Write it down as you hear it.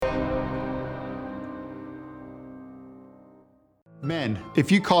Men,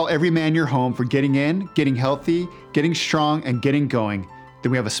 if you call every man your home for getting in, getting healthy, getting strong, and getting going,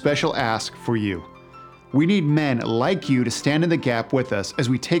 then we have a special ask for you. We need men like you to stand in the gap with us as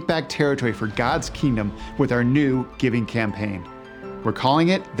we take back territory for God's kingdom with our new giving campaign. We're calling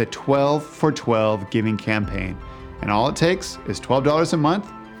it the 12 for 12 Giving Campaign, and all it takes is $12 a month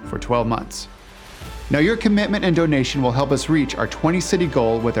for 12 months. Now, your commitment and donation will help us reach our 20-city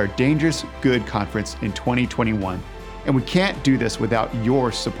goal with our Dangerous Good Conference in 2021. And we can't do this without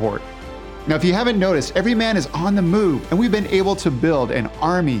your support. Now, if you haven't noticed, every man is on the move, and we've been able to build an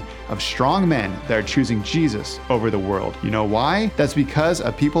army of strong men that are choosing Jesus over the world. You know why? That's because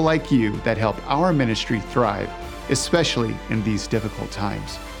of people like you that help our ministry thrive, especially in these difficult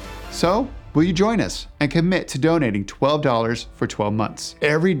times. So, will you join us and commit to donating $12 for 12 months?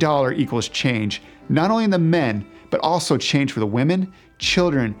 Every dollar equals change, not only in the men, but also change for the women,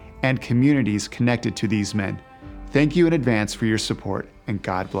 children, and communities connected to these men. Thank you in advance for your support, and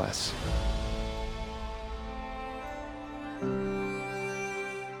God bless.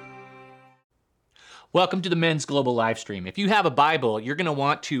 Welcome to the Men's Global Livestream. If you have a Bible, you're going to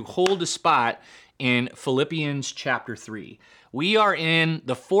want to hold a spot in Philippians chapter 3. We are in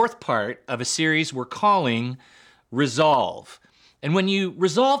the fourth part of a series we're calling Resolve. And when you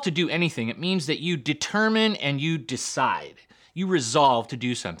resolve to do anything, it means that you determine and you decide. You resolve to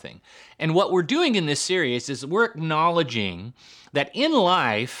do something. And what we're doing in this series is we're acknowledging that in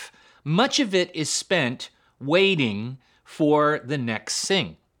life, much of it is spent waiting for the next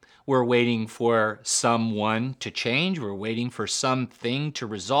thing. We're waiting for someone to change. We're waiting for something to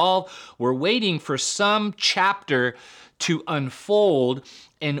resolve. We're waiting for some chapter to unfold.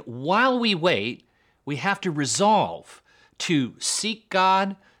 And while we wait, we have to resolve to seek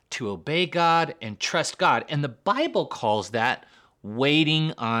God, to obey God, and trust God. And the Bible calls that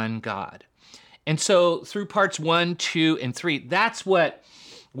waiting on God. And so through parts 1, 2, and 3, that's what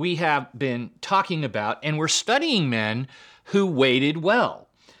we have been talking about. And we're studying men who waited well.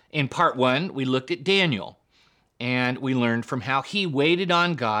 In part 1, we looked at Daniel, and we learned from how he waited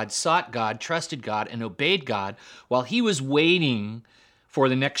on God, sought God, trusted God, and obeyed God while he was waiting for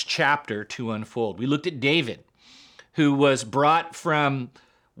the next chapter to unfold. We looked at David, who was brought from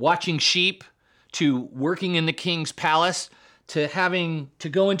watching sheep to working in the king's palace to having to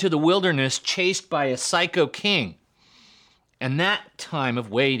go into the wilderness chased by a psycho king. And that time of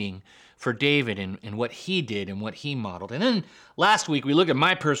waiting for David and what he did and what he modeled. And then last week we looked at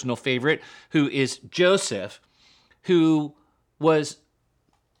my personal favorite, who is Joseph, who was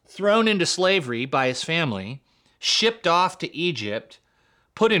thrown into slavery by his family, shipped off to Egypt,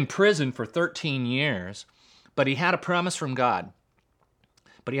 put in prison for 13 years, but he had a promise from God.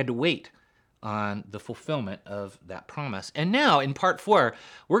 But he had to wait on the fulfillment of that promise. And now in part 4,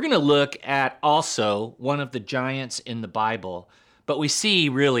 we're going to look at also one of the giants in the Bible, but we see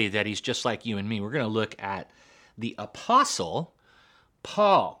really that he's just like you and me. We're going to look at the Apostle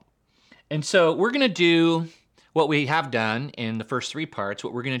Paul. And so we're going to do what we have done in the first 3 parts.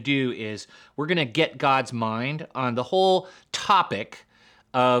 What we're going to do is we're going to get God's mind on the whole topic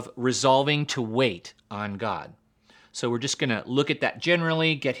of resolving to wait on God. So we're just going to look at that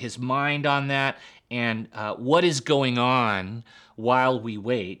generally, get his mind on that, and what is going on while we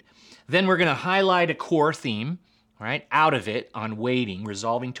wait. Then we're going to highlight a core theme, right, out of it on waiting,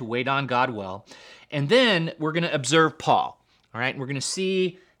 resolving to wait on God well. And then we're going to observe Paul, all right? We're going to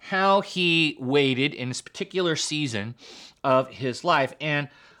see how he waited in this particular season of his life and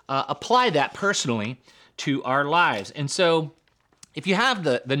apply that personally to our lives. And so if you have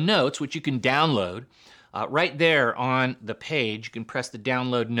the notes, which you can download, right there on the page, you can press the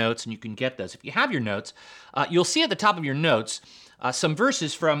download notes and you can get those. If you have your notes, you'll see at the top of your notes some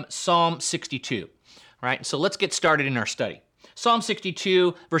verses from Psalm 62. Right? So let's get started in our study. Psalm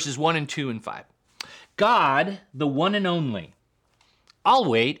 62, verses 1 and 2 and 5. God, the one and only, I'll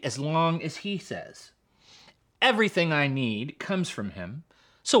wait as long as he says. Everything I need comes from him,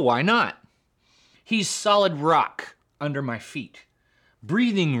 so why not? He's solid rock under my feet,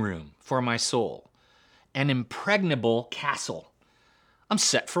 breathing room for my soul, an impregnable castle. I'm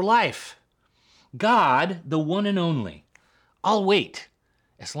set for life. God, the one and only, I'll wait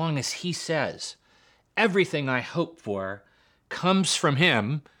as long as he says. Everything I hope for comes from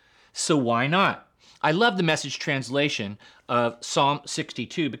him, so why not? I love the Message translation of Psalm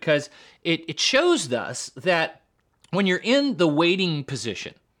 62 because it shows us that when you're in the waiting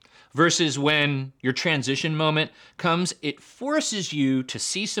position versus when your transition moment comes, it forces you to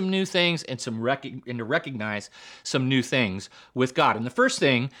see some new things and to recognize some new things with God. And the first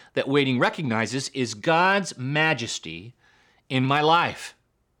thing that waiting recognizes is God's majesty in my life.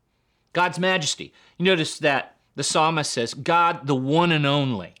 God's majesty. You notice that the psalmist says, God, the one and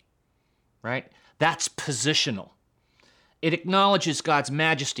only, right? That's positional. It acknowledges God's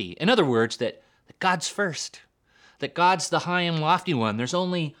majesty. In other words, that God's first, that God's the high and lofty one. There's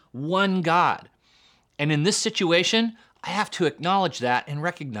only one God. And in this situation, I have to acknowledge that and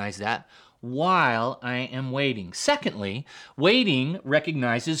recognize that while I am waiting. Secondly, waiting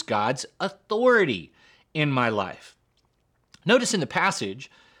recognizes God's authority in my life. Notice in the passage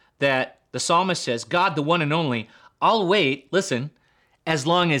that the psalmist says, God, the one and only, I'll wait, listen, as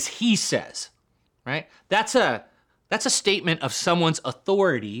long as he says, right? That's a statement of someone's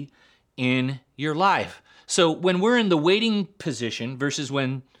authority in your life. So when we're in the waiting position versus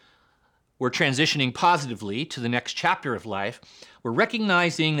when we're transitioning positively to the next chapter of life, we're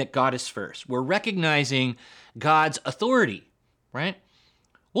recognizing that God is first. We're recognizing God's authority, right?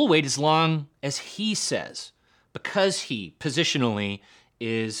 We'll wait as long as he says, because he positionally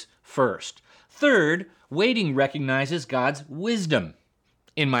is first. Third, waiting recognizes God's wisdom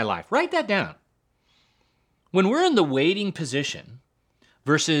in my life. Write that down. When we're in the waiting position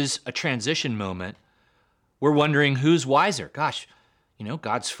versus a transition moment, we're wondering who's wiser. Gosh,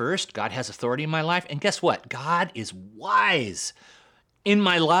 God's first. God has authority in my life. And guess what? God is wise in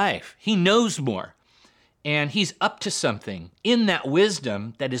my life. He knows more. And he's up to something in that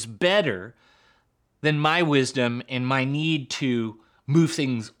wisdom that is better than my wisdom and my need to move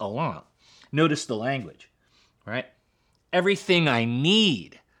things along. Notice the language, right? Everything I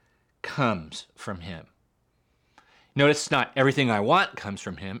need comes from him. Notice not everything I want comes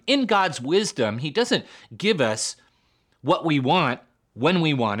from him. In God's wisdom, he doesn't give us what we want when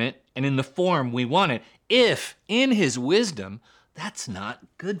we want it and in the form we want it, if in his wisdom, that's not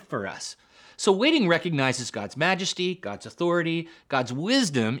good for us. So waiting recognizes God's majesty, God's authority, God's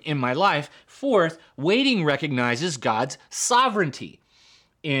wisdom in my life. Fourth, waiting recognizes God's sovereignty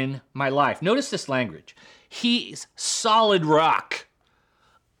in my life. Notice this language. He's solid rock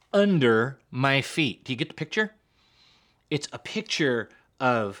under my feet. Do you get the picture? It's a picture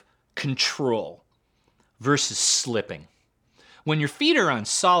of control versus slipping. When your feet are on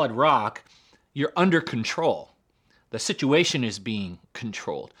solid rock, you're under control. The situation is being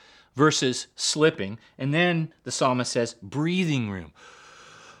controlled versus slipping. And then the psalmist says, breathing room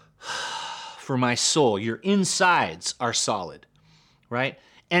for my soul. Your insides are solid, right?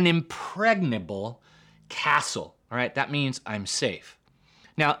 An impregnable castle, all right? That means I'm safe.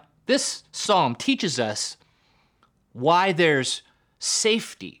 Now, this psalm teaches us why there's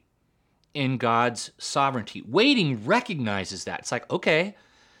safety in God's sovereignty. Waiting recognizes that. It's like, okay,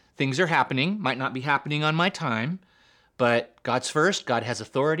 things are happening, might not be happening on my time, but God's first, God has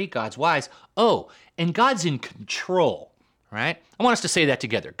authority, God's wise. Oh, and God's in control, right? I want us to say that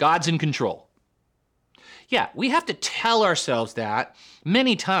together. God's in control. Yeah, we have to tell ourselves that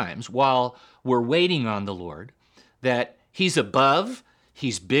many times while we're waiting on the Lord, that he's above,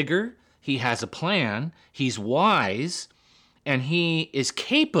 he's bigger, he has a plan, he's wise, and he is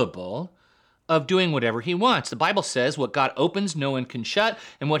capable of doing whatever he wants. The Bible says what God opens, no one can shut,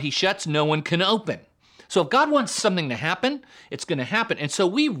 and what he shuts, no one can open. So if God wants something to happen, it's going to happen. And so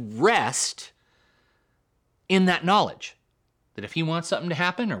we rest in that knowledge that if he wants something to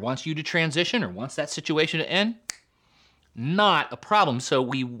happen or wants you to transition or wants that situation to end, not a problem. So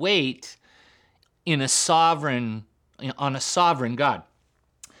we wait on a sovereign God.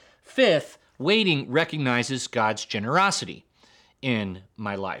 Fifth, waiting recognizes God's generosity in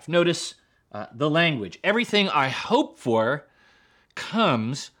my life. Notice the language. Everything I hope for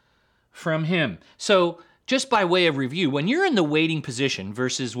comes from him. So just by way of review, when you're in the waiting position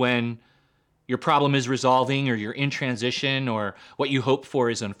versus when your problem is resolving or you're in transition or what you hope for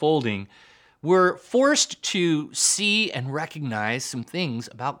is unfolding, we're forced to see and recognize some things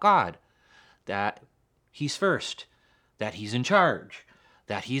about God. That he's first, that he's in charge,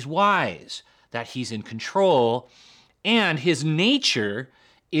 that he's wise, that he's in control, and his nature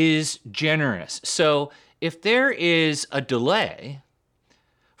is generous. So if there is a delay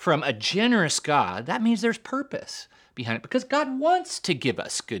from a generous God, that means there's purpose behind it because God wants to give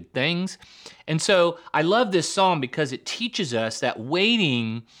us good things. And so I love this psalm because it teaches us that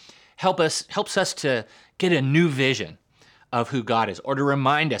waiting helps us to get a new vision of who God is or to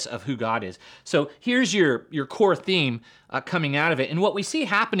remind us of who God is. So here's your core theme coming out of it. And what we see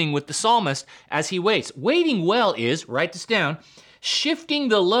happening with the psalmist as he waits. Waiting well is, write this down, shifting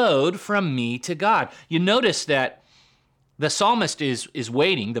the load from me to God. You notice that the psalmist is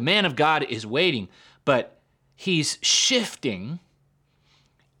waiting, the man of God is waiting, but he's shifting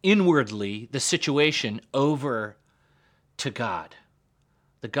inwardly the situation over to God.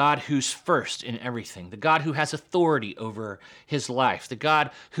 the God who's first in everything, the God who has authority over his life, the God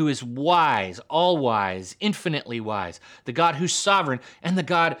who is wise, all wise, infinitely wise, the God who's sovereign, and the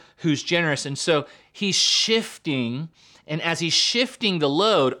God who's generous. And so he's shifting, and as he's shifting the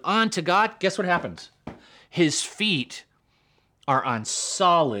load onto God, guess what happens? His feet are on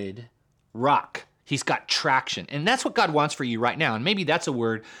solid rock. He's got traction. And that's what God wants for you right now. And maybe that's a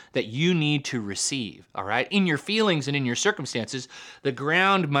word that you need to receive, all right? In your feelings and in your circumstances, the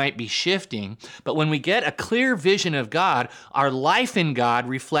ground might be shifting, but when we get a clear vision of God, our life in God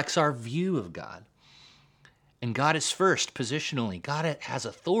reflects our view of God. And God is first positionally. God has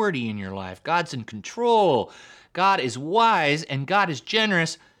authority in your life. God's in control. God is wise and God is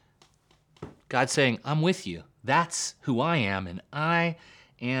generous. God's saying, I'm with you. That's who I am, and I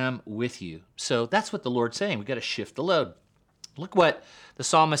am with you. So that's what the Lord's saying. We've got to shift the load. Look what the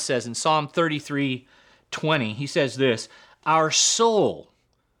psalmist says in Psalm 33:20. He says this, our soul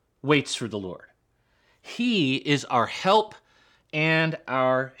waits for the Lord. He is our help and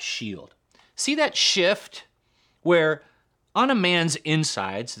our shield. See that shift where on a man's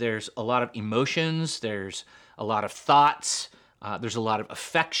insides, there's a lot of emotions, there's a lot of thoughts, there's a lot of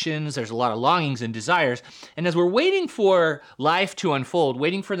affections, there's a lot of longings and desires. And as we're waiting for life to unfold,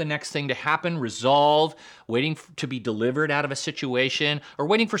 waiting for the next thing to happen, resolve, waiting to be delivered out of a situation, or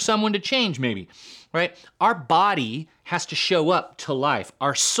waiting for someone to change maybe, right? Our body has to show up to life.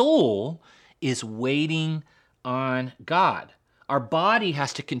 Our soul is waiting on God. Our body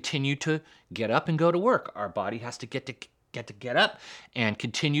has to continue to get up and go to work. Our body has to get up and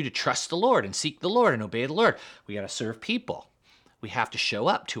continue to trust the Lord and seek the Lord and obey the Lord. We got to serve people. We have to show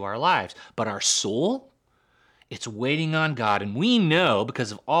up to our lives. But our soul, it's waiting on God. And we know,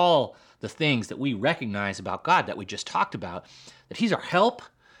 because of all the things that we recognize about God that we just talked about, that he's our help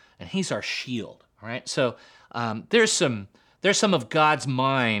and he's our shield. All right. So there's some of God's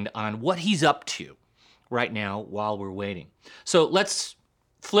mind on what he's up to right now while we're waiting. So let's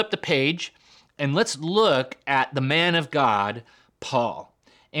flip the page and let's look at the man of God, Paul.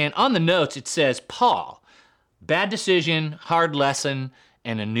 And on the notes, it says, Paul, bad decision, hard lesson,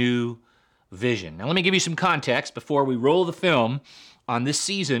 and a new vision. Now, let me give you some context before we roll the film on this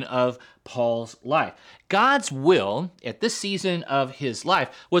season of Paul's life. God's will at this season of his life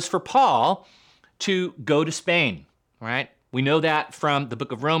was for Paul to go to Spain, right? We know that from the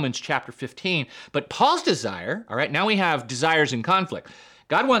book of Romans, chapter 15. But Paul's desire, all right, now we have desires in conflict.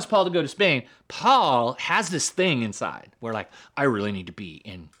 God wants Paul to go to Spain. Paul has this thing inside where, like, I really need to be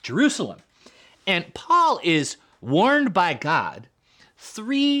in Jerusalem. And Paul is warned by God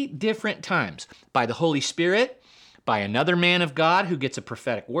 3 different times, by the Holy Spirit, by another man of God who gets a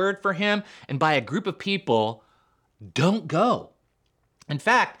prophetic word for him, and by a group of people, don't go. In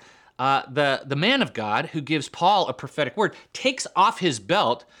fact, the man of God who gives Paul a prophetic word takes off his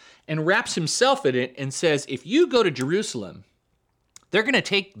belt and wraps himself in it and says, if you go to Jerusalem, they're going to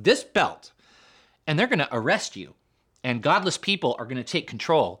take this belt and they're going to arrest you, and godless people are going to take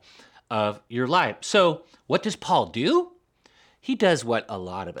control of your life. So what does Paul do? He does what a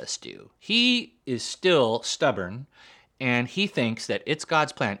lot of us do. He is still stubborn, and he thinks that it's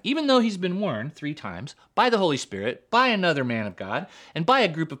God's plan. Even though he's been warned 3 times by the Holy Spirit, by another man of God, and by a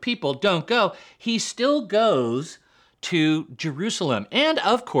group of people, don't go, he still goes to Jerusalem. And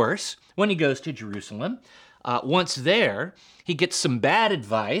of course, when he goes to Jerusalem, once there, he gets some bad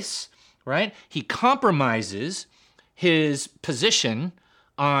advice, right? He compromises his position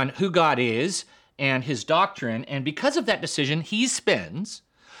on who God is and his doctrine. And because of that decision, he spends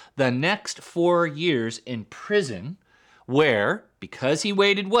the next 4 years in prison where, because he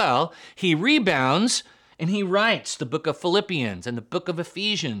waited well, he rebounds and he writes the book of Philippians and the book of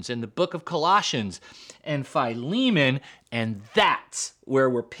Ephesians and the book of Colossians and Philemon. And that's where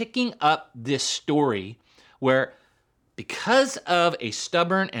we're picking up this story where, because of a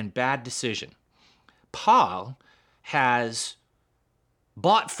stubborn and bad decision, Paul has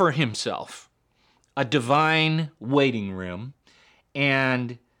bought for himself a divine waiting room.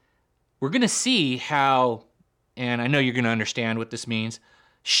 And we're going to see how, and I know you're going to understand what this means,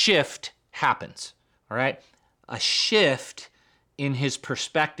 shift happens, all right? A shift in his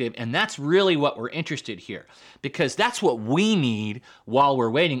perspective, and that's really what we're interested here, because that's what we need while we're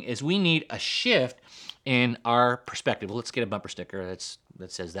waiting, is we need a shift in our perspective. Well, let's get a bumper sticker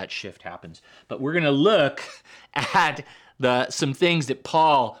that says that shift happens. But we're going to look at some things that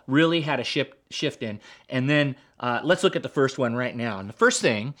Paul really had a shift in, and then let's look at the first one right now. And the first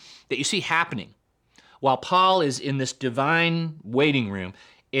thing that you see happening while Paul is in this divine waiting room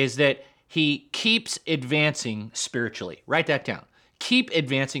is that he keeps advancing spiritually. Write that down. keep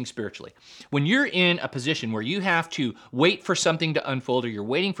advancing spiritually. When you're in a position where you have to wait for something to unfold or you're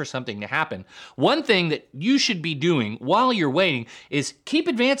waiting for something to happen, one thing that you should be doing while you're waiting is keep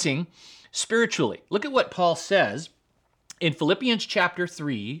advancing spiritually. Look at what Paul says in Philippians chapter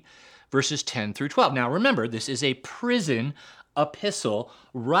 3, verses 10 through 12. Now remember, this is a prison epistle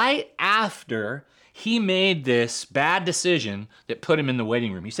right after he made this bad decision that put him in the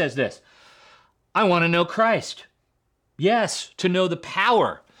waiting room. He says this, I want to know Christ. Yes, to know the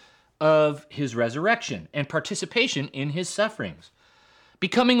power of his resurrection and participation in his sufferings,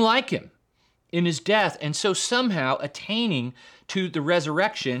 becoming like him in his death, and so somehow attaining to the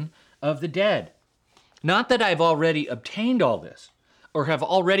resurrection of the dead. Not that I've already obtained all this or have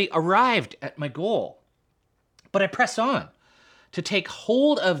already arrived at my goal, but I press on to take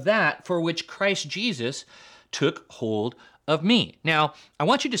hold of that for which Christ Jesus took hold of me. Now, I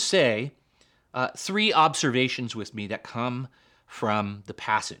want you to say three observations with me that come from the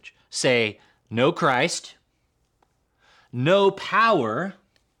passage. Say, know Christ, know power,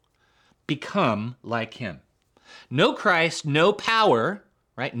 become like him. Know Christ, know power,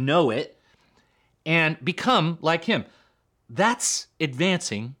 right? Know it, and become like him. That's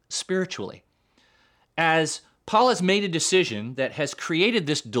advancing spiritually. As Paul has made a decision that has created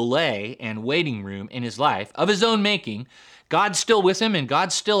this delay and waiting room in his life of his own making, God's still with him and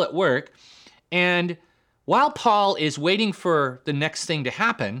God's still at work. And while Paul is waiting for the next thing to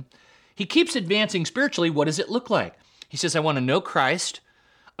happen, he keeps advancing spiritually. What does it look like? He says, I want to know Christ.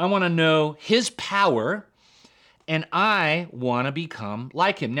 I want to know his power. And I want to become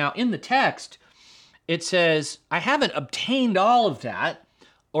like him. Now, in the text, it says, I haven't obtained all of that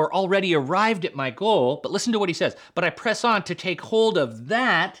or already arrived at my goal, but listen to what he says. But I press on to take hold of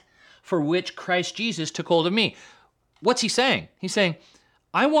that for which Christ Jesus took hold of me. What's he saying? He's saying,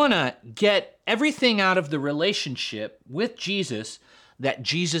 I want to get everything out of the relationship with Jesus that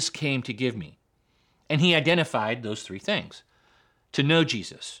Jesus came to give me. And he identified those three things. To know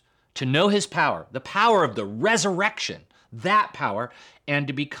Jesus, to know his power, the power of the resurrection, that power, and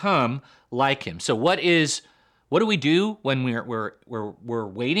to become like him. So what do we do when we're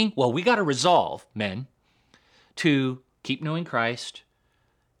waiting? Well, we got to resolve, men, to keep knowing Christ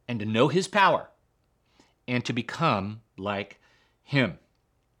and to know his power and to become like him.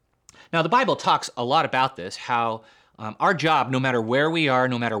 Now, the Bible talks a lot about this, how our job, no matter where we are,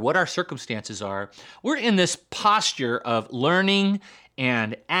 no matter what our circumstances are, we're in this posture of learning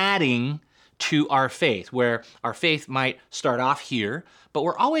and adding to our faith, where our faith might start off here, but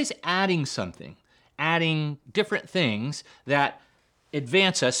we're always adding something, adding different things that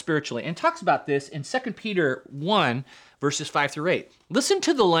advance us spiritually. And talks about this in 2 Peter 1, verses 5 through 8. Listen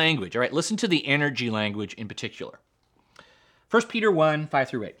to the language, all right? Listen to the energy language in particular. 1 Peter 1, 5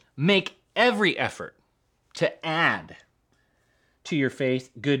 through 8. Make every effort to add to your faith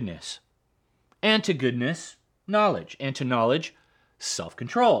goodness, and to goodness, knowledge, and to knowledge,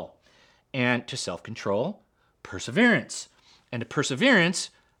 self-control, and to self-control, perseverance, and to perseverance,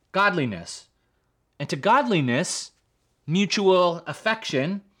 godliness, and to godliness, mutual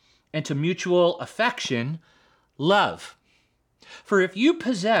affection, and to mutual affection, love. For if you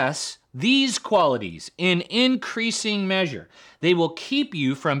possess these qualities in increasing measure, they will keep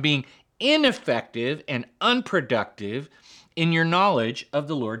you from being ineffective and unproductive in your knowledge of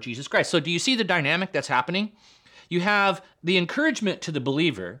the Lord Jesus Christ. So do you see the dynamic that's happening? You have the encouragement to the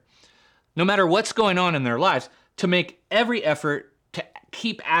believer, no matter what's going on in their lives, to make every effort to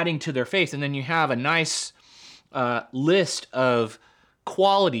keep adding to their faith. And then you have a nice list of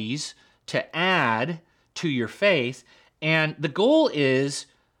qualities to add to your faith. And the goal is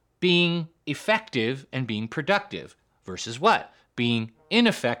being effective and being productive versus what? Being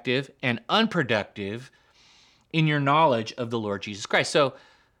ineffective and unproductive in your knowledge of the Lord Jesus Christ. So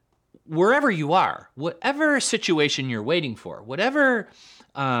wherever you are, whatever situation you're waiting for, whatever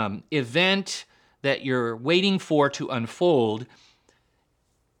event that you're waiting for to unfold,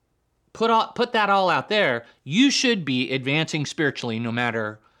 put that all out there. You should be advancing spiritually no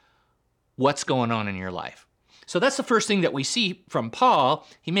matter what's going on in your life. So that's the first thing that we see from Paul.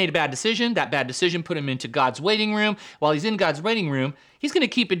 He made a bad decision. That bad decision put him into God's waiting room. While he's in God's waiting room, he's going to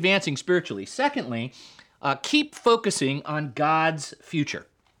keep advancing spiritually. Secondly, keep focusing on God's future.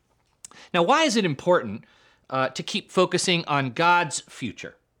 Now, why is it important to keep focusing on God's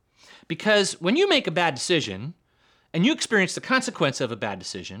future? Because when you make a bad decision and you experience the consequence of a bad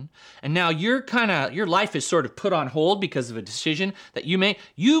decision, and now your life is sort of put on hold because of a decision that you made,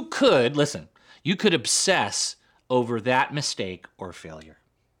 you could obsess over that mistake or failure.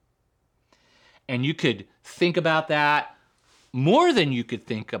 And you could think about that more than you could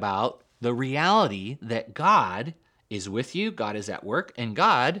think about the reality that God is with you, God is at work, and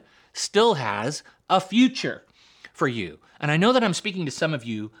God still has a future for you. And I know that I'm speaking to some of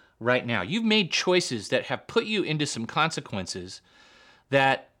you right now. You've made choices that have put you into some consequences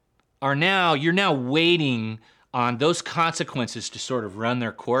that you're now waiting on those consequences to sort of run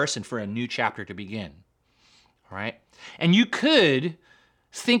their course and for a new chapter to begin. All right? And you could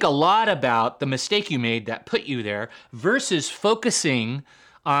think a lot about the mistake you made that put you there versus focusing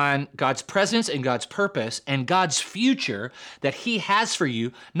on God's presence and God's purpose and God's future that he has for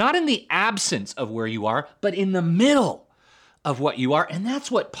you, not in the absence of where you are, but in the middle of what you are. And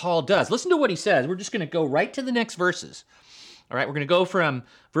that's what Paul does. Listen to what he says. We're just going to go right to the next verses. All right, we're going to go from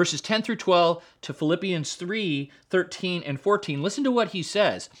verses 10 through 12 to Philippians 3, 13 and 14. Listen to what he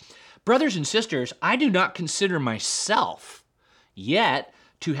says. Brothers and sisters, I do not consider myself yet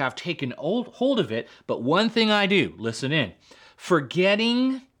to have taken hold of it, but one thing I do, listen in,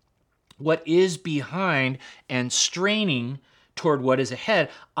 forgetting what is behind and straining toward what is ahead,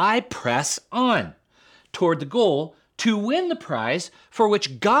 I press on toward the goal to win the prize for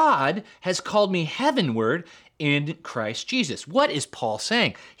which God has called me heavenward in Christ Jesus. What is Paul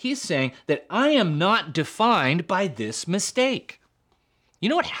saying? He's saying that I am not defined by this mistake. You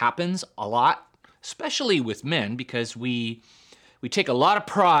know what happens a lot, especially with men, because we take a lot of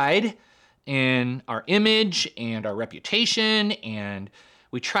pride in our image and our reputation, and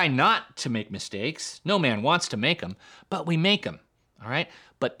we try not to make mistakes. No man wants to make them, but we make them, all right?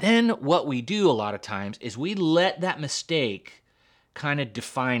 But then what we do a lot of times is we let that mistake kind of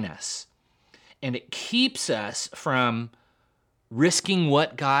define us, and it keeps us from risking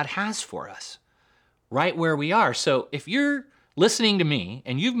what God has for us right where we are. So if you're listening to me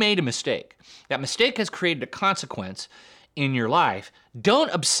and you've made a mistake, that mistake has created a consequence in your life,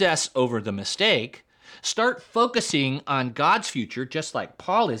 don't obsess over the mistake. Start focusing on God's future, just like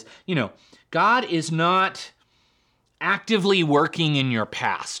Paul is. You know, God is not actively working in your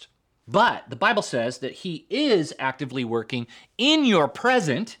past, but the Bible says that he is actively working in your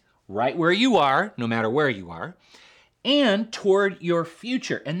present, right where you are, no matter where you are, and toward your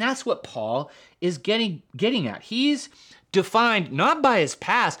future. And that's what Paul is getting at. He's defined not by his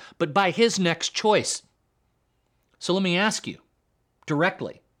past, but by his next choice. So let me ask you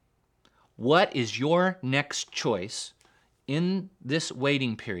directly, what is your next choice in this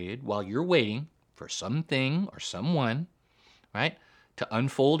waiting period while you're waiting for something or someone, right, to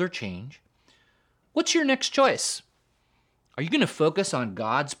unfold or change? What's your next choice? Are you going to focus on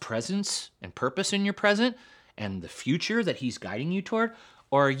God's presence and purpose in your present and the future that he's guiding you toward?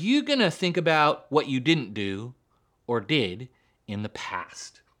 Or are you going to think about what you didn't do or did in the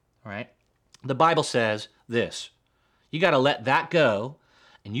past, all right? The Bible says this. You got to let that go,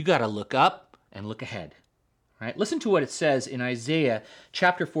 and you got to look up and look ahead. All right? Listen to what it says in Isaiah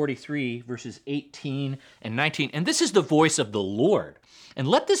chapter 43, verses 18 and 19. And this is the voice of the Lord. And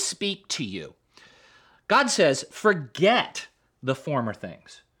let this speak to you. God says, forget the former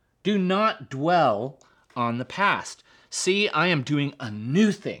things. Do not dwell on the past. See, I am doing a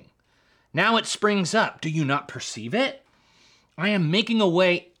new thing. Now it springs up. Do you not perceive it? I am making a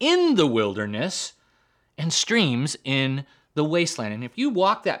way in the wilderness and streams in the wasteland. And if you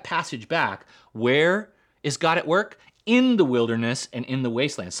walk that passage back, where is God at work? In the wilderness and in the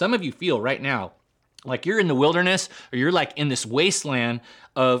wasteland. Some of you feel right now like you're in the wilderness or you're like in this wasteland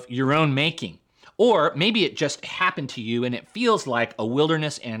of your own making. Or maybe it just happened to you and it feels like a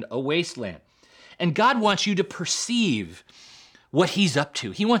wilderness and a wasteland. And God wants you to perceive what he's up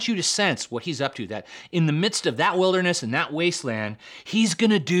to. He wants you to sense what he's up to, that in the midst of that wilderness and that wasteland, he's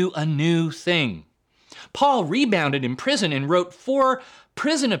going to do a new thing. Paul rebounded in prison and wrote 4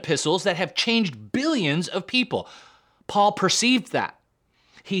 prison epistles that have changed billions of people. Paul perceived that.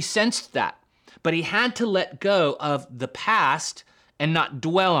 He sensed that. But he had to let go of the past and not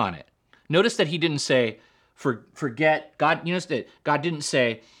dwell on it. Notice that he didn't say, forget. God, you notice that God didn't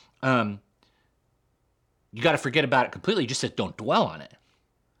say, you got to forget about it completely. He just said, don't dwell on it,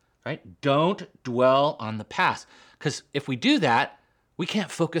 right? Don't dwell on the past. Because if we do that, we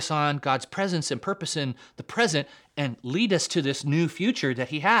can't focus on God's presence and purpose in the present and lead us to this new future that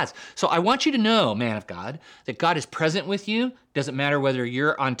he has. So I want you to know, man of God, that God is present with you. Doesn't matter whether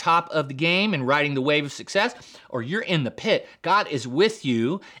you're on top of the game and riding the wave of success or you're in the pit. God is with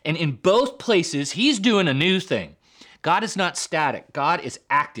you. And in both places, he's doing a new thing. God is not static. God is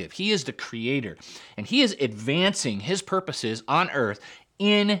active. He is the creator. And he is advancing his purposes on earth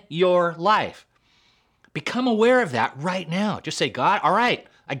in your life. Become aware of that right now. Just say, God, all right,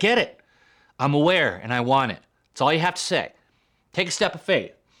 I get it. I'm aware and I want it. That's all you have to say. Take a step of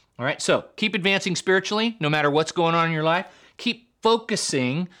faith. All right, so keep advancing spiritually, no matter what's going on in your life. Keep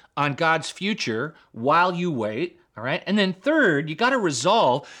focusing on God's future while you wait. All right. And then third, you got to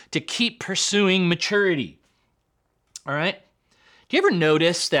resolve to keep pursuing maturity. All right. Do you ever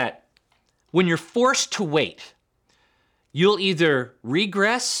notice that when you're forced to wait, you'll either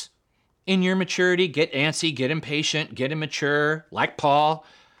regress in your maturity, get antsy, get impatient, get immature, like Paul,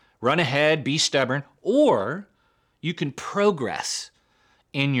 run ahead, be stubborn, or you can progress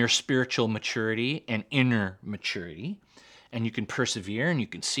in your spiritual maturity and inner maturity, and you can persevere, and you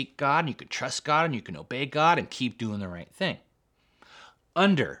can seek God, and you can trust God, and you can obey God, and keep doing the right thing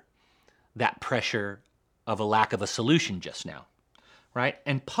under that pressure of a lack of a solution just now, right?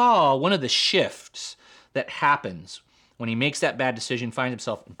 And Paul, one of the shifts that happens when he makes that bad decision, finds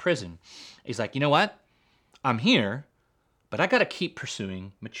himself in prison, he's like, you know what? I'm here, but I got to keep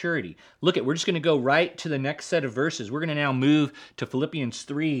pursuing maturity. We're just going to go right to the next set of verses. We're going to now move to Philippians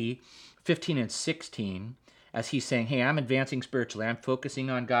 3, 15 and 16, as he's saying, hey, I'm advancing spiritually. I'm focusing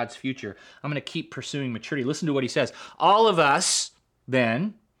on God's future. I'm going to keep pursuing maturity. Listen to what he says. All of us,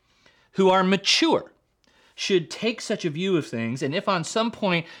 then, who are mature, should take such a view of things, and if on some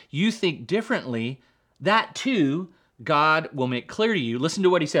point you think differently, that too God will make clear to you. Listen to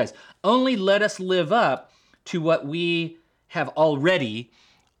what he says. Only let us live up to what we have already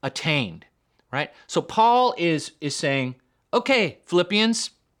attained, right? So Paul is saying, okay, Philippians,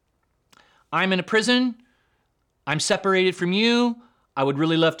 I'm in a prison. I'm separated from you. I would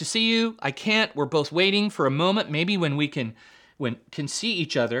really love to see you. I can't. We're both waiting for a moment, maybe when we can see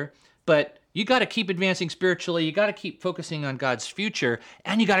each other. But you got to keep advancing spiritually. You got to keep focusing on God's future,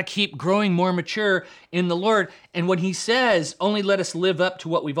 and you got to keep growing more mature in the Lord. And when he says, only let us live up to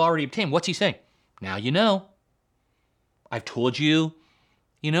what we've already obtained, what's he saying? Now you know. I've told you,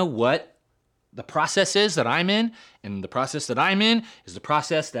 what the process is that I'm in, and the process that I'm in is the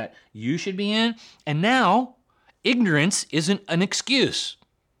process that you should be in. And now, ignorance isn't an excuse.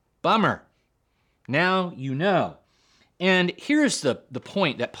 Bummer. Now you know. And here's the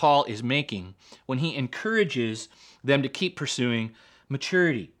point that Paul is making when he encourages them to keep pursuing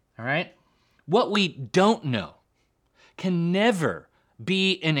maturity, all right? What we don't know can never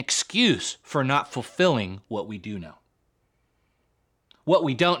be an excuse for not fulfilling what we do know. What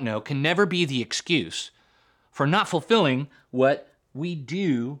we don't know can never be the excuse for not fulfilling what we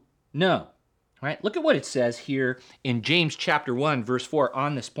do know. All right, look at what it says here in James chapter 1, verse 4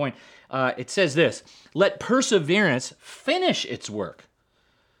 on this point. It says this, let perseverance finish its work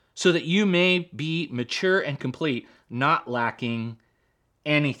so that you may be mature and complete, not lacking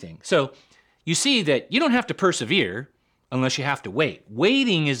anything. So you see that you don't have to persevere unless you have to wait.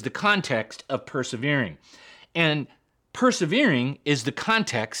 Waiting is the context of persevering. And persevering is the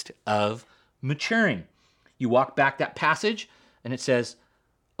context of maturing. You walk back that passage and it says,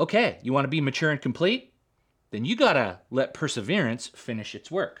 okay, you want to be mature and complete? Then you got to let perseverance finish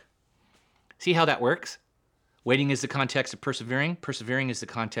its work. See how that works? Waiting is the context of persevering. Persevering is the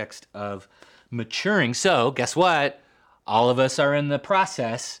context of maturing. So guess what? All of us are in the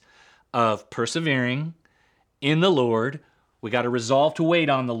process of persevering in the Lord. We got to resolve to wait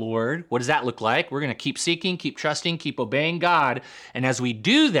on the Lord. What does that look like? We're going to keep seeking, keep trusting, keep obeying God. And as we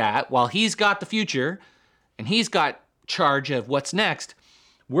do that, while he's got the future and he's got charge of what's next,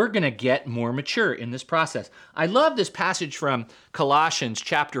 we're going to get more mature in this process. I love this passage from Colossians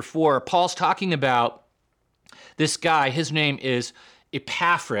chapter 4. Paul's talking about this guy. His name is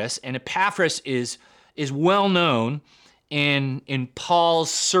Epaphras, and Epaphras is well known in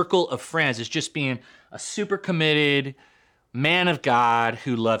Paul's circle of friends as just being a super committed man of God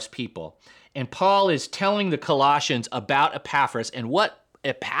who loves people. And Paul is telling the Colossians about Epaphras and what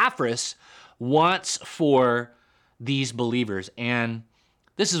Epaphras wants for these believers. And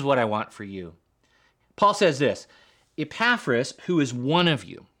this is what I want for you. Paul says this, Epaphras, who is one of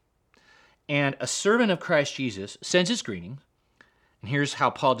you and a servant of Christ Jesus, sends his greetings. And here's how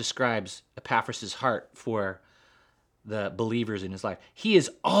Paul describes Epaphras' heart for the believers in his life. He is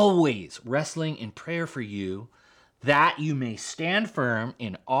always wrestling in prayer for you, that you may stand firm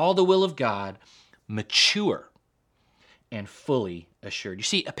in all the will of God, mature and fully assured. You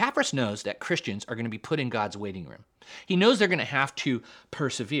see, Epaphras knows that Christians are going to be put in God's waiting room. He knows they're going to have to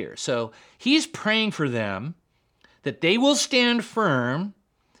persevere. So he's praying for them that they will stand firm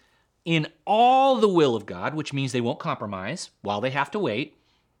in all the will of God, which means they won't compromise while they have to wait,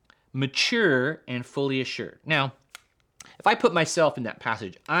 mature and fully assured. Now, if I put myself in that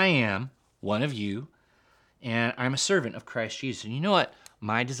passage, I am one of you, and I'm a servant of Christ Jesus. And you know what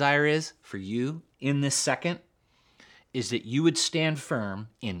my desire is for you in this second? Is that you would stand firm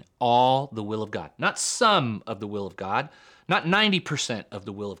in all the will of God. Not some of the will of God, not 90% of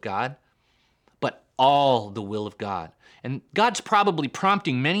the will of God, but all the will of God. And God's probably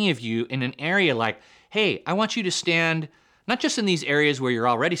prompting many of you in an area like, hey, I want you to stand not just in these areas where you're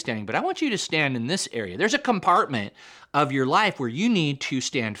already standing, but I want you to stand in this area. There's a compartment of your life where you need to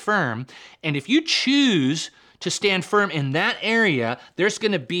stand firm. And if you choose to stand firm in that area, there's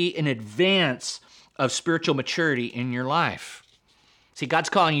going to be an advance of spiritual maturity in your life. See, God's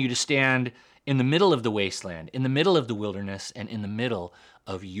calling you to stand in the middle of the wasteland, in the middle of the wilderness, and in the middle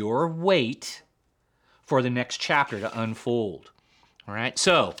of your wait for the next chapter to unfold. All right?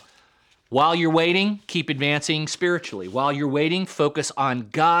 So, while you're waiting, keep advancing spiritually. While you're waiting, focus on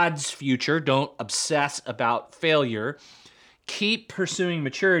God's future. Don't obsess about failure. Keep pursuing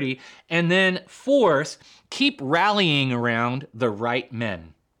maturity. And then fourth, keep rallying around the right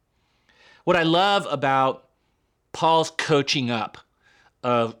men. What I love about Paul's coaching up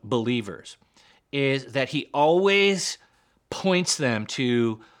of believers is that he always points them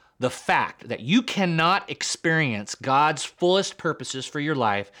to the fact that you cannot experience God's fullest purposes for your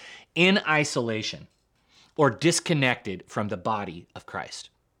life in isolation or disconnected from the body of Christ.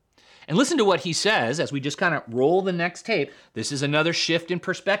 And listen to what he says as we just kind of roll the next tape. This is another shift in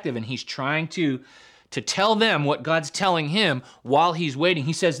perspective, and he's trying to tell them what God's telling him while he's waiting.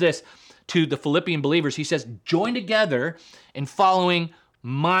 He says this to the Philippian believers. He says, join together in following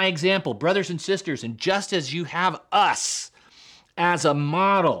my example, brothers and sisters, and just as you have us as a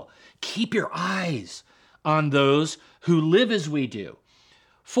model, keep your eyes on those who live as we do.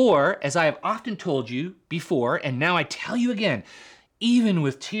 For, as I have often told you before, and now I tell you again, even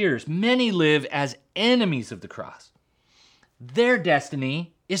with tears, many live as enemies of the cross. Their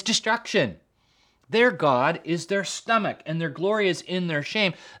destiny is destruction. Their God is their stomach, and their glory is in their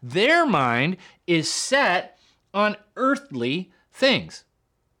shame. Their mind is set on earthly things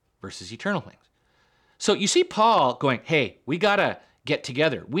versus eternal things. So you see Paul going, hey, we got to get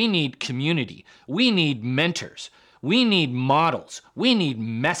together. We need community. We need mentors. We need models. We need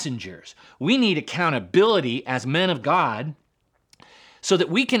messengers. We need accountability as men of God so that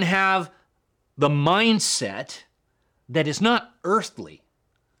we can have the mindset that is not earthly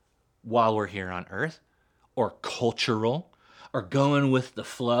while we're here on earth or cultural or going with the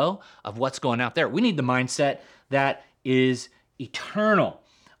flow of what's going out there. We need the mindset that is eternal.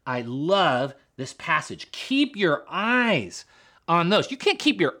 I love this passage. Keep your eyes on those. You can't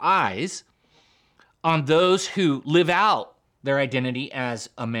keep your eyes on those who live out their identity as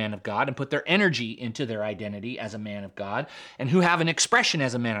a man of God and put their energy into their identity as a man of God and who have an expression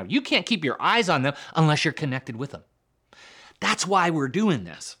as a man of God. You can't keep your eyes on them unless you're connected with them. That's why we're doing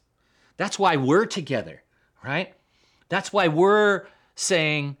this. That's why we're together, right? That's why we're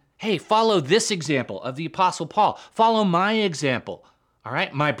saying, hey, follow this example of the Apostle Paul. Follow my example, all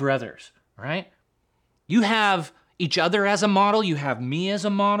right, my brothers, all right? You have each other as a model. You have me as a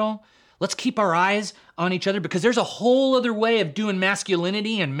model. Let's keep our eyes on each other because there's a whole other way of doing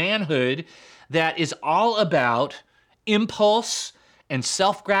masculinity and manhood that is all about impulse and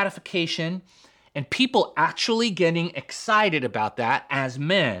self-gratification and people actually getting excited about that as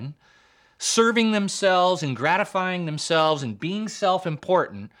men, serving themselves and gratifying themselves and being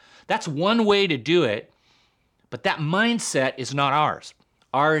self-important. That's one way to do it, but that mindset is not ours.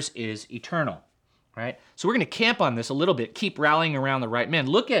 Ours is eternal, right? So we're going to camp on this a little bit, keep rallying around the right men.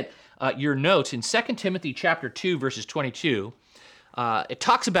 Look at your notes in 2 Timothy chapter 2, verses 22. It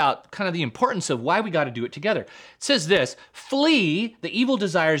talks about kind of the importance of why we got to do it together. It says this, flee the evil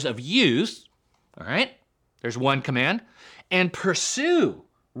desires of youth, all right? There's one command, and pursue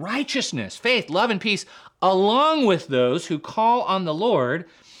righteousness, faith, love, and peace, along with those who call on the Lord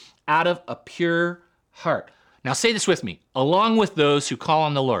out of a pure heart. Now say this with me, along with those who call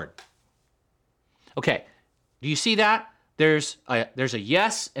on the Lord. Okay, do you see that? There's a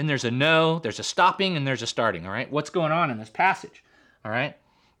yes and there's a no, there's a stopping and there's a starting, all right? What's going on in this passage, all right?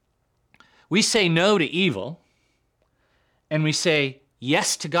 We say no to evil and we say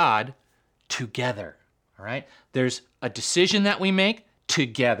yes to God together, all right? There's a decision that we make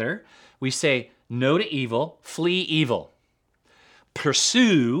together. We say no to evil, flee evil.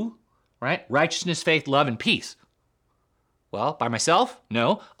 Pursue, right? Righteousness, faith, love, and peace. Well, by myself?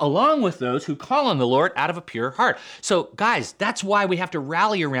 No. Along with those who call on the Lord out of a pure heart. So, guys, that's why we have to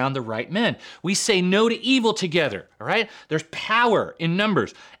rally around the right men. We say no to evil together, all right? There's power in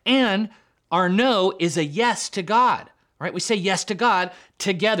numbers. And our no is a yes to God, all right? We say yes to God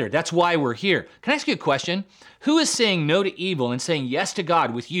together. That's why we're here. Can I ask you a question? Who is saying no to evil and saying yes to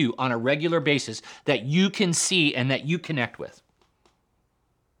God with you on a regular basis that you can see and that you connect with?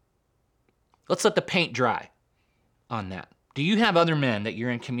 Let's let the paint dry on that. Do you have other men that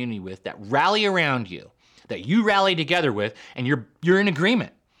you're in community with that rally around you, that you rally together with, and you're in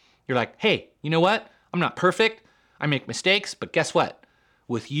agreement? You're like, hey, you know what? I'm not perfect. I make mistakes, but guess what?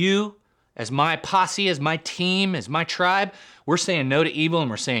 With you, as my posse, as my team, as my tribe, we're saying no to evil and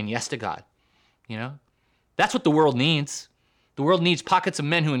we're saying yes to God. You know? That's what the world needs. The world needs pockets of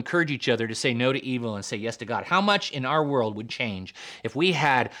men who encourage each other to say no to evil and say yes to God. How much in our world would change if we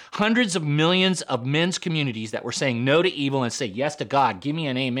had hundreds of millions of men's communities that were saying no to evil and say yes to God? Give me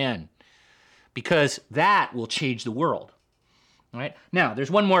an amen. Because that will change the world. All right? Now,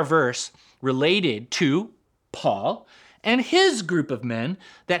 there's one more verse related to Paul and his group of men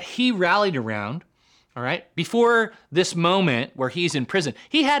that he rallied around. All right? Before this moment where he's in prison,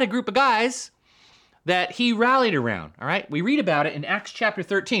 he had a group of guys that he rallied around, all right? We read about it in Acts chapter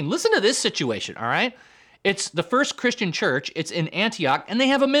 13. Listen to this situation, all right? It's the first Christian church. It's in Antioch, and they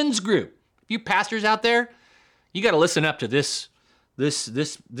have a men's group. You pastors out there, you got to listen up to this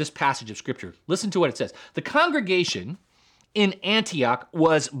passage of Scripture. Listen to what it says. The congregation in Antioch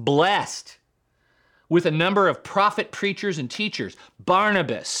was blessed with a number of prophet preachers and teachers: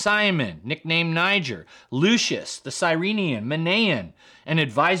 Barnabas, Simon, nicknamed Niger, Lucius, the Cyrenian, Manaen, an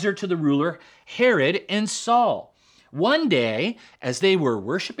advisor to the ruler Herod, and Saul. One day, as they were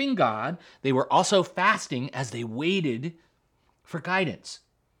worshiping God, they were also fasting as they waited for guidance.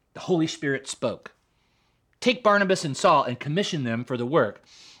 The Holy Spirit spoke. Take Barnabas and Saul and commission them for the work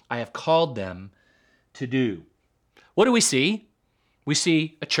I have called them to do. What do we see? We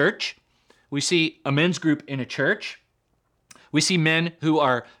see a church. We see a men's group in a church. We see men who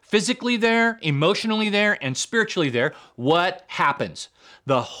are physically there, emotionally there, and spiritually there. What happens?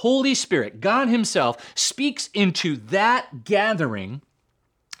 The Holy Spirit, God Himself, speaks into that gathering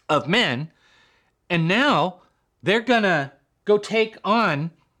of men, and now they're going to go take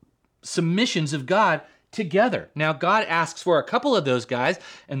on some missions of God together. Now, God asks for a couple of those guys,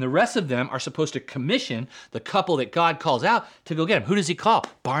 and the rest of them are supposed to commission the couple that God calls out to go get them. Who does He call?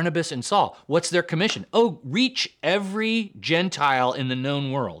 Barnabas and Saul. What's their commission? Oh, reach every Gentile in the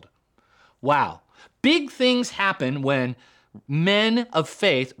known world. Wow. Big things happen when men of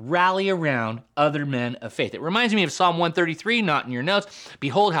faith rally around other men of faith. It reminds me of Psalm 133, not in your notes.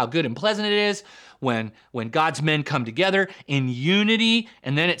 Behold how good and pleasant it is when God's men come together in unity.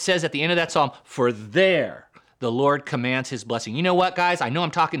 And then it says at the end of that psalm, for there the Lord commands His blessing. You know what, guys? I know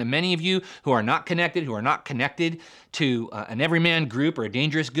I'm talking to many of you who are not connected to an everyman group or a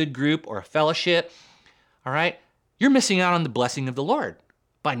dangerous good group or a fellowship. All right? You're missing out on the blessing of the Lord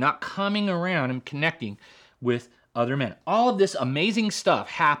by not coming around and connecting with other men. All of this amazing stuff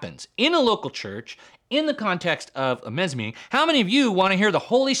happens in a local church in the context of a men's meeting. How many of you want to hear the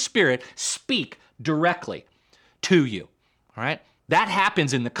Holy Spirit speak directly to you? All right? That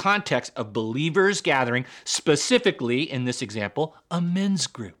happens in the context of believers gathering, specifically in this example, a men's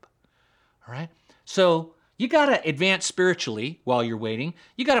group. All right? So you got to advance spiritually while you're waiting.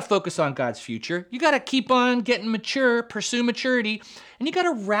 You got to focus on God's future. You got to keep on getting mature, pursue maturity, and you got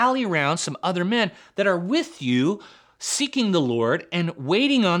to rally around some other men that are with you, seeking the Lord and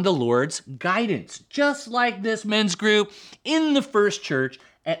waiting on the Lord's guidance. Just like this men's group in the first church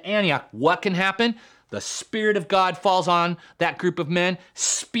at Antioch. What can happen? The Spirit of God falls on that group of men,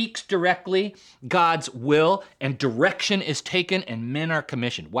 speaks directly God's will, and direction is taken, and men are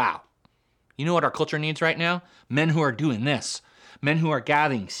commissioned. Wow. You know what our culture needs right now? Men who are doing this. Men who are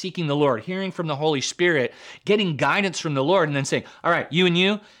gathering, seeking the Lord, hearing from the Holy Spirit, getting guidance from the Lord, and then saying, all right, you and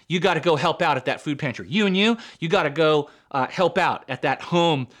you got to go help out at that food pantry. You and you got to go help out at that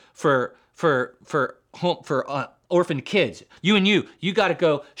home for orphaned kids. You and you got to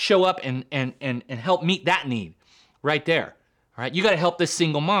go show up and help meet that need right there. All right, you got to help this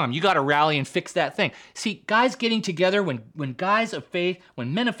single mom. You got to rally and fix that thing. See, guys getting together, when guys of faith,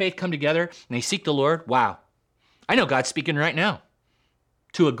 when men of faith come together and they seek the Lord, wow. I know God's speaking right now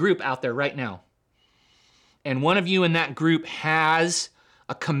to a group out there right now. And one of you in that group has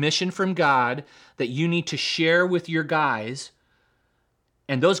a commission from God that you need to share with your guys.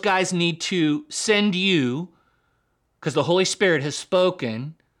 And those guys need to send you, because the Holy Spirit has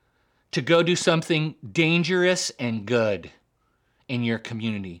spoken, to go do something dangerous and good in your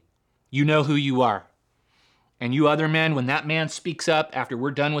community. You know who you are. And you other men, when that man speaks up after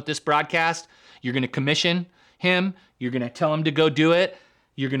we're done with this broadcast, you're going to commission him. You're going to tell him to go do it.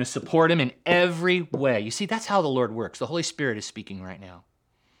 You're going to support him in every way. You see, that's how the Lord works. The Holy Spirit is speaking right now.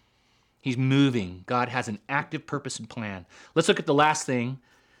 He's moving. God has an active purpose and plan. Let's look at the last thing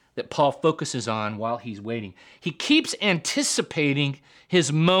that Paul focuses on while he's waiting. He keeps anticipating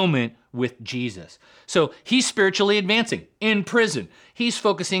his moment with Jesus. So he's spiritually advancing in prison. He's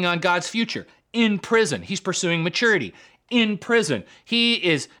focusing on God's future in prison. He's pursuing maturity in prison. He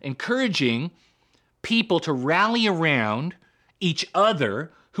is encouraging people to rally around each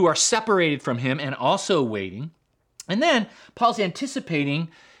other who are separated from him and also waiting. And then Paul's anticipating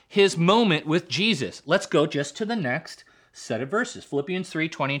his moment with Jesus. Let's go just to the next set of verses, Philippians 3,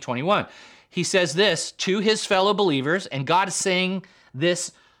 20 and 21. He says this to his fellow believers, and God is saying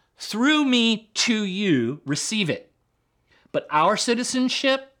this through me to you, receive it. But our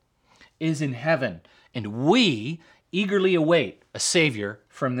citizenship is in heaven, and we eagerly await a Savior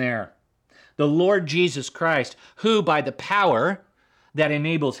from there, the Lord Jesus Christ, who by the power that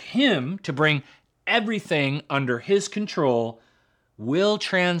enables him to bring everything under his control will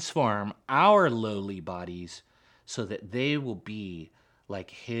transform our lowly bodies so that they will be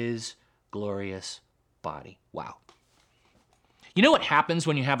like his glorious body. Wow. You know what happens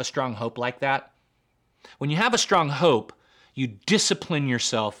when you have a strong hope like that? When you have a strong hope, you discipline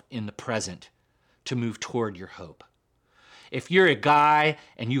yourself in the present to move toward your hope. If you're a guy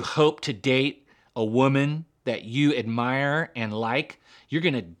and you hope to date a woman that you admire and like, you're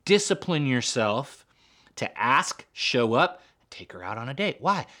going to discipline yourself to ask, show up, and take her out on a date.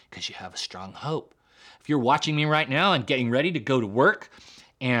 Why? Because you have a strong hope. If you're watching me right now and getting ready to go to work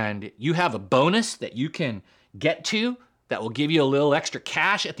and you have a bonus that you can get to that will give you a little extra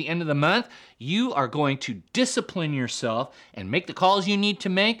cash at the end of the month, you are going to discipline yourself and make the calls you need to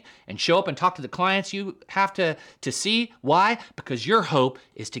make and show up and talk to the clients you have to see. Why? Because your hope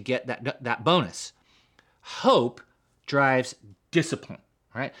is to get that bonus. Hope drives discipline,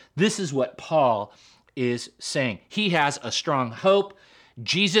 right? This is what Paul is saying. He has a strong hope.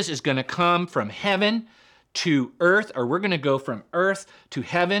 Jesus is going to come from heaven to earth, or we're going to go from earth to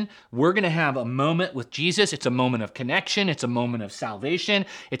heaven. We're going to have a moment with Jesus. It's a moment of connection. It's a moment of salvation.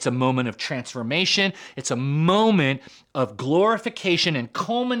 It's a moment of transformation. It's a moment of glorification and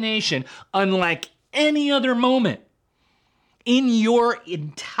culmination unlike any other moment in your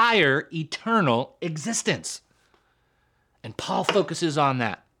entire eternal existence. And Paul focuses on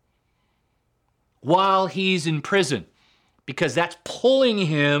that while he's in prison, because that's pulling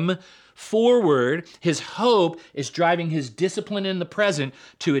him forward. His hope is driving his discipline in the present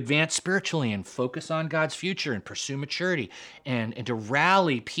to advance spiritually and focus on God's future and pursue maturity and to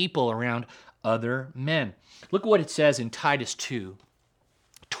rally people around other men. Look at what it says in Titus 2,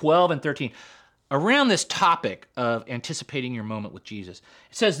 12 and 13. Around this topic of anticipating your moment with Jesus.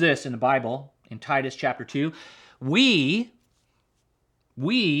 It says this in the Bible, in Titus chapter 2, we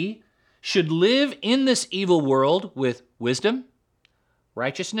should live in this evil world with wisdom,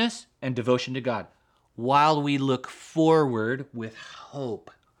 righteousness, and devotion to God, while we look forward with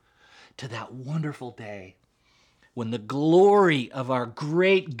hope to that wonderful day when the glory of our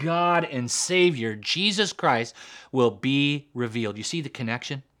great God and Savior, Jesus Christ, will be revealed. You see the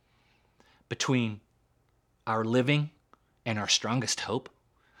connection between our living and our strongest hope?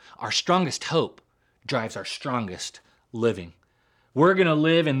 Our strongest hope drives our strongest living. We're going to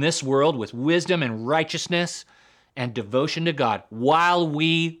live in this world with wisdom and righteousness and devotion to God while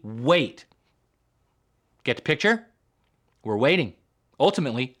we wait. Get the picture? We're waiting.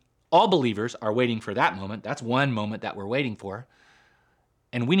 Ultimately, all believers are waiting for that moment. That's one moment that we're waiting for.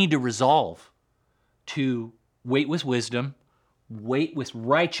 And we need to resolve to wait with wisdom, wait with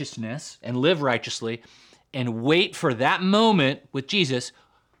righteousness, and live righteously, and wait for that moment with Jesus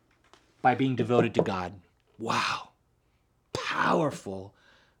by being devoted to God. Wow. Powerful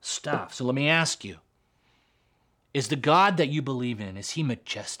stuff. So let me ask you, is the God that you believe in, is he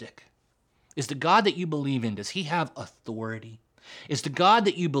majestic? Is the God that you believe in, does he have authority? Is the God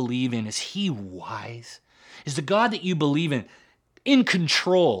that you believe in, is he wise? Is the God that you believe in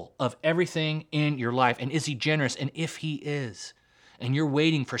control of everything in your life? And is he generous? And if he is, and you're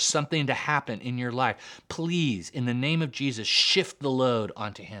waiting for something to happen in your life, please, in the name of Jesus, shift the load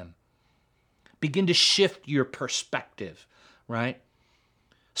onto him. Begin to shift your perspective, right?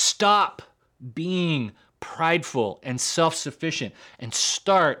 Stop being prideful and self-sufficient and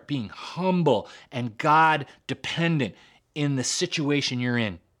start being humble and God-dependent in the situation you're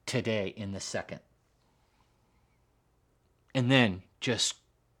in today, in this second. And then just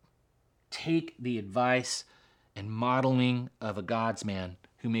take the advice and modeling of a God's man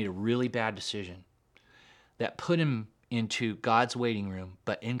who made a really bad decision that put him into God's waiting room,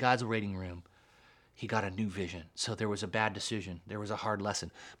 but in God's waiting room, he got a new vision. So there was a bad decision. There was a hard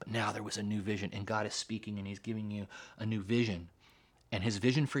lesson. But now there was a new vision, and God is speaking, and he's giving you a new vision. And his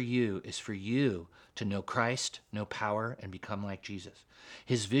vision for you is for you to know Christ, know power, and become like Jesus.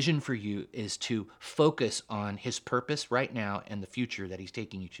 His vision for you is to focus on his purpose right now and the future that he's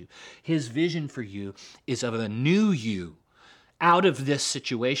taking you to. His vision for you is of a new you out of this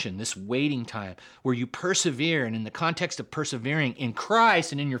situation, this waiting time, where you persevere. And in the context of persevering in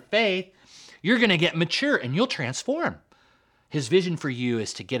Christ and in your faith, you're going to get mature and you'll transform. His vision for you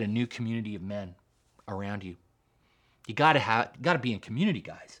is to get a new community of men around you. You got to be in community,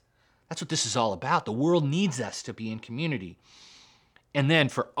 guys. That's what this is all about. The world needs us to be in community. And then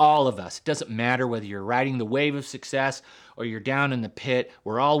for all of us, it doesn't matter whether you're riding the wave of success or you're down in the pit,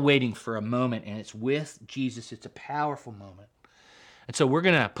 we're all waiting for a moment, and it's with Jesus. It's a powerful moment. And so we're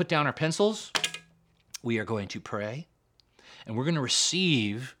going to put down our pencils. We are going to pray, and we're going to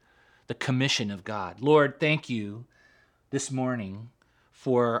receive the commission of God. Lord, thank you this morning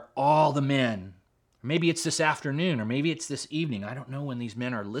for all the men. Maybe it's this afternoon, or maybe it's this evening. I don't know when these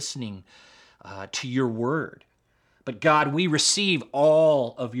men are listening to your word. But God, we receive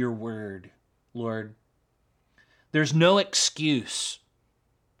all of your word, Lord. There's no excuse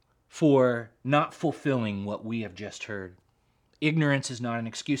for not fulfilling what we have just heard. Ignorance is not an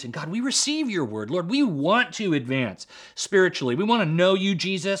excuse. And God, we receive your word. Lord, we want to advance spiritually. We want to know you,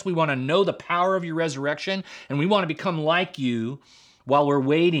 Jesus. We want to know the power of your resurrection. And we want to become like you while we're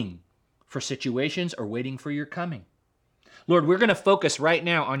waiting for situations or waiting for your coming. Lord, we're going to focus right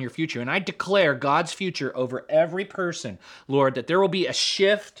now on your future. And I declare God's future over every person, Lord, that there will be a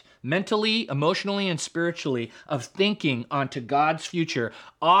shift mentally, emotionally, and spiritually of thinking onto God's future,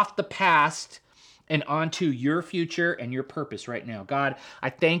 off the past and onto your future and your purpose right now. God,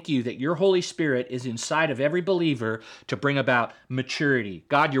 I thank you that your Holy Spirit is inside of every believer to bring about maturity.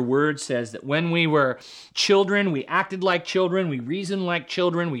 God, your word says that when we were children, we acted like children, we reasoned like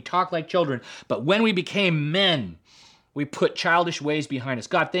children, we talked like children. But when we became men, we put childish ways behind us.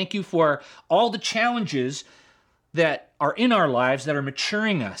 God, thank you for all the challenges that are in our lives that are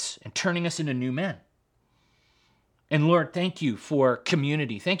maturing us and turning us into new men. And Lord, thank you for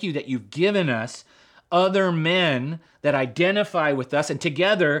community. Thank you that you've given us other men that identify with us, and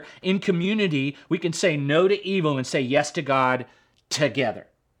together in community, we can say no to evil and say yes to God together.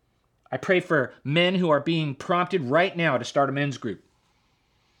 I pray for men who are being prompted right now to start a men's group.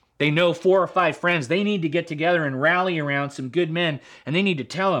 They know 4 or 5 friends. They need to get together and rally around some good men, and they need to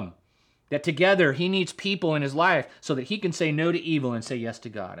tell him that together he needs people in his life so that he can say no to evil and say yes to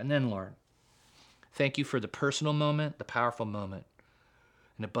God. And then, Lord, thank you for the personal moment, the powerful moment,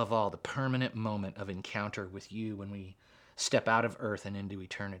 and above all, the permanent moment of encounter with you when we step out of earth and into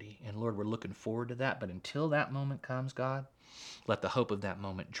eternity. And Lord, we're looking forward to that. But until that moment comes, God, let the hope of that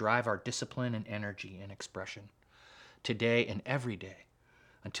moment drive our discipline and energy and expression today and every day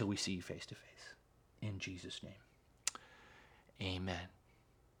until we see you face to face. In Jesus' name, amen.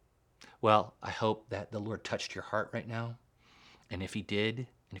 Well, I hope that the Lord touched your heart right now. And if he did,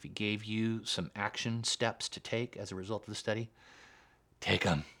 and if he gave you some action steps to take as a result of the study, take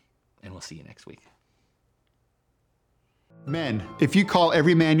them. And we'll see you next week. Men, if you call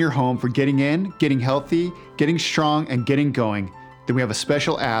every man your home for getting in, getting healthy, getting strong, and getting going, then we have a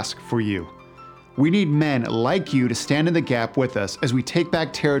special ask for you. We need men like you to stand in the gap with us as we take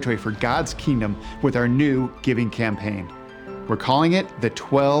back territory for God's kingdom with our new giving campaign. We're calling it the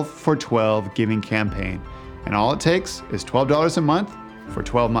 12 for 12 Giving Campaign, and all it takes is $12 a month for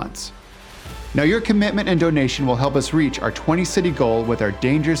 12 months. Now, your commitment and donation will help us reach our 20-city goal with our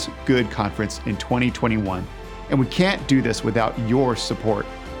Dangerous Good Conference in 2021, and we can't do this without your support.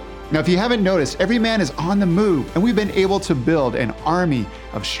 Now, if you haven't noticed, every man is on the move, and we've been able to build an army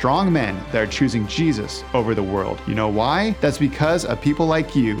of strong men that are choosing Jesus over the world. You know why? That's because of people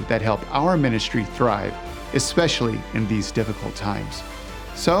like you that help our ministry thrive, especially in these difficult times.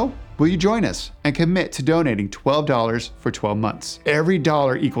 So, will you join us and commit to donating $12 for 12 months? Every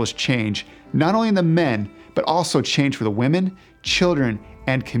dollar equals change, not only in the men, but also change for the women, children,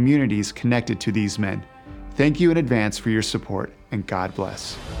 and communities connected to these men. Thank you in advance for your support, and God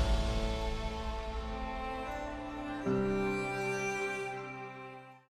bless.